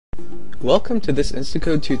Welcome to this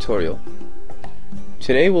Instacode tutorial.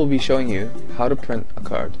 Today we'll be showing you how to print a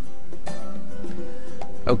card.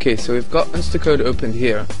 Okay, so we've got Instacode opened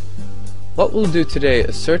here. What we'll do today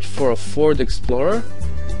is search for a Ford Explorer,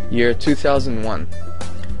 year 2001.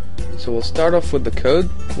 So we'll start off with the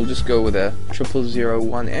code. We'll just go with a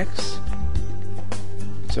 0001X.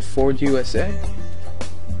 It's a Ford USA.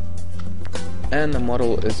 And the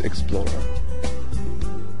model is Explorer.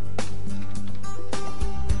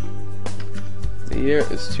 The year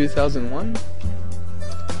is 2001,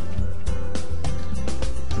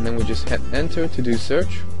 and then we just hit enter to do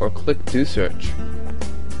search, or click do search.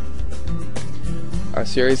 Our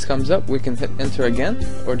series comes up. We can hit enter again,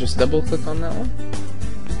 or just double click on that one.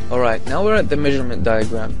 Alright, now we're at the measurement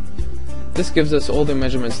diagram. This gives us all the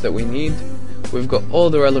measurements that we need. We've got all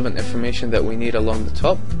the relevant information that we need along the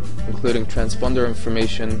top, including transponder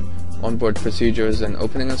information, onboard procedures, and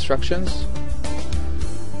opening instructions.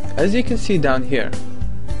 As you can see down here,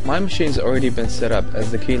 my machine's already been set up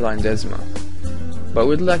as the keyline Desmo, but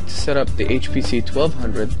we'd like to set up the HPC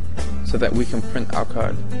 1200 so that we can print our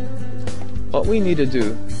card. What we need to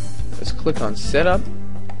do is click on Setup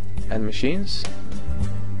and Machines.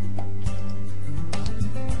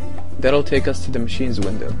 That'll take us to the Machines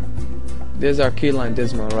window. There's our keyline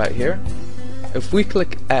Desmo right here. If we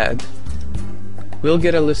click Add, we'll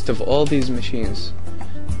get a list of all these machines.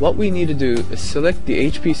 What we need to do is select the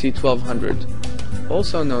HPC 1200,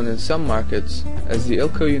 also known in some markets as the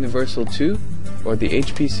Ilco Universal 2 or the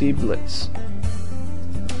HPC Blitz.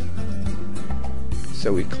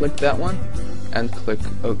 So we click that one and click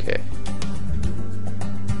OK.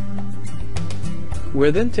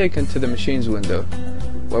 We're then taken to the Machines window,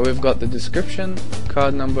 where we've got the description,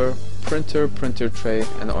 card number, printer, printer tray,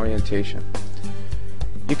 and orientation.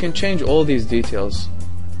 You can change all these details.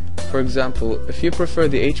 For example, if you prefer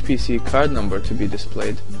the HPC card number to be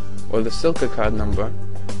displayed, or the Silca card number,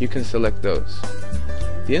 you can select those.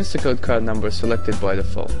 The Instacode card number is selected by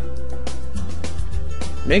default.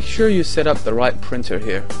 Make sure you set up the right printer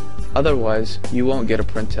here, otherwise you won't get a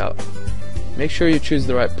printout. Make sure you choose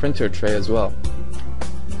the right printer tray as well.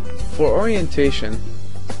 For orientation,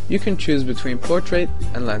 you can choose between portrait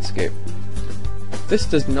and landscape. This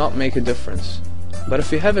does not make a difference, but if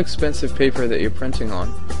you have expensive paper that you're printing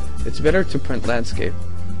on, it's better to print landscape.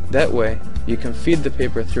 That way, you can feed the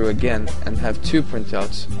paper through again and have two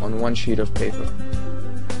printouts on one sheet of paper.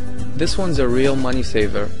 This one's a real money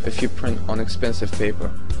saver if you print on expensive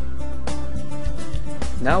paper.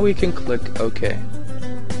 Now we can click OK.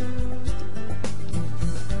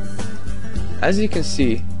 As you can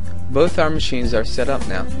see, both our machines are set up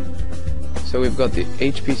now. So we've got the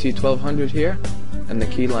HPC 1200 here and the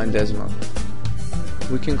keyline Desmo.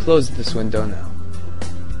 We can close this window now.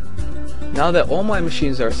 Now that all my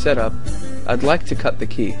machines are set up, I'd like to cut the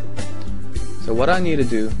key. So what I need to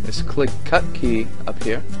do is click Cut Key up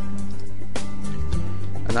here,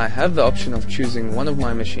 and I have the option of choosing one of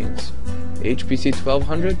my machines, the HPC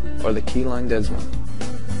 1200 or the keyline Desmo.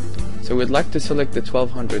 So we'd like to select the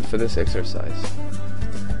 1200 for this exercise.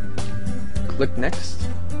 Click Next,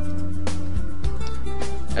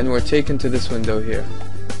 and we're taken to this window here.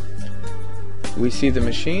 We see the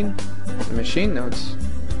machine notes,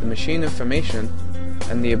 the machine information,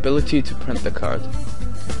 and the ability to print the card.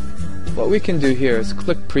 What we can do here is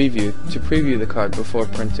click Preview to preview the card before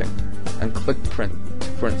printing, and click Print to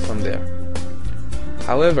print from there.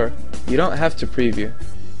 However, you don't have to preview.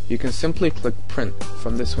 You can simply click Print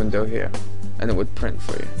from this window here, and it would print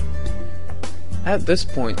for you. At this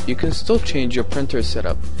point, you can still change your printer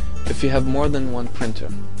setup if you have more than one printer.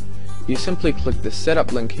 You simply click the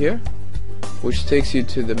Setup link here, which takes you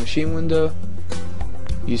to the machine window.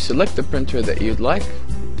 You select the printer that you'd like,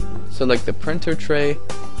 select the printer tray,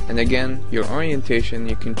 and again, your orientation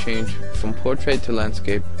you can change from portrait to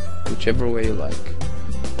landscape, whichever way you like.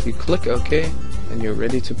 You click OK, and you're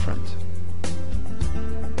ready to print.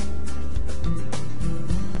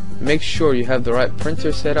 Make sure you have the right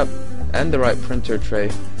printer setup and the right printer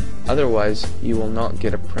tray, otherwise you will not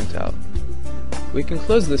get a printout. We can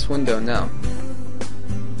close this window now.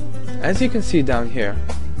 As you can see down here,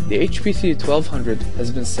 the HPC 1200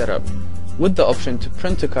 has been set up with the option to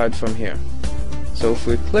print a card from here. So if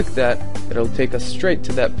we click that, it'll take us straight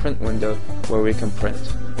to that print window where we can print.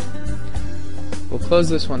 We'll close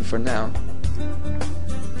this one for now.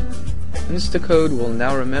 Instacode will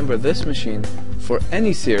now remember this machine for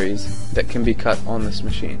any series that can be cut on this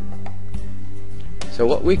machine. So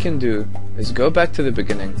what we can do is go back to the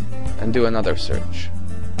beginning and do another search.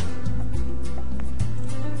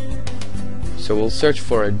 So we'll search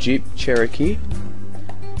for a Jeep Cherokee,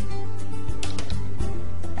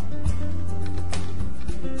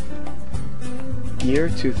 year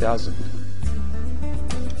 2000.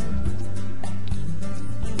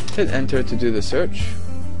 Hit enter to do the search.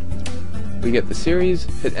 We get the series,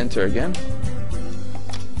 hit enter again.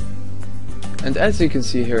 And as you can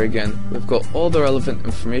see here again, we've got all the relevant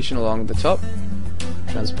information along the top.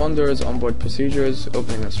 Transponders, onboard procedures,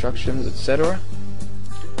 opening instructions, etc.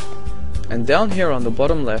 And down here on the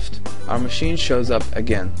bottom left, our machine shows up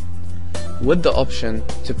again, with the option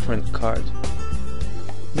to print card.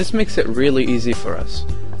 This makes it really easy for us,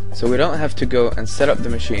 so we don't have to go and set up the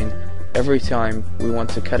machine every time we want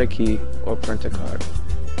to cut a key or print a card.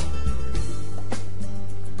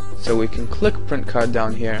 So we can click print card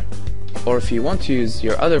down here, or if you want to use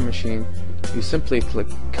your other machine, you simply click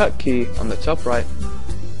cut key on the top right,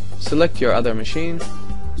 select your other machine,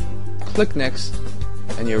 click next,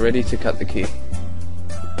 and you're ready to cut the key.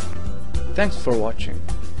 Thanks for watching.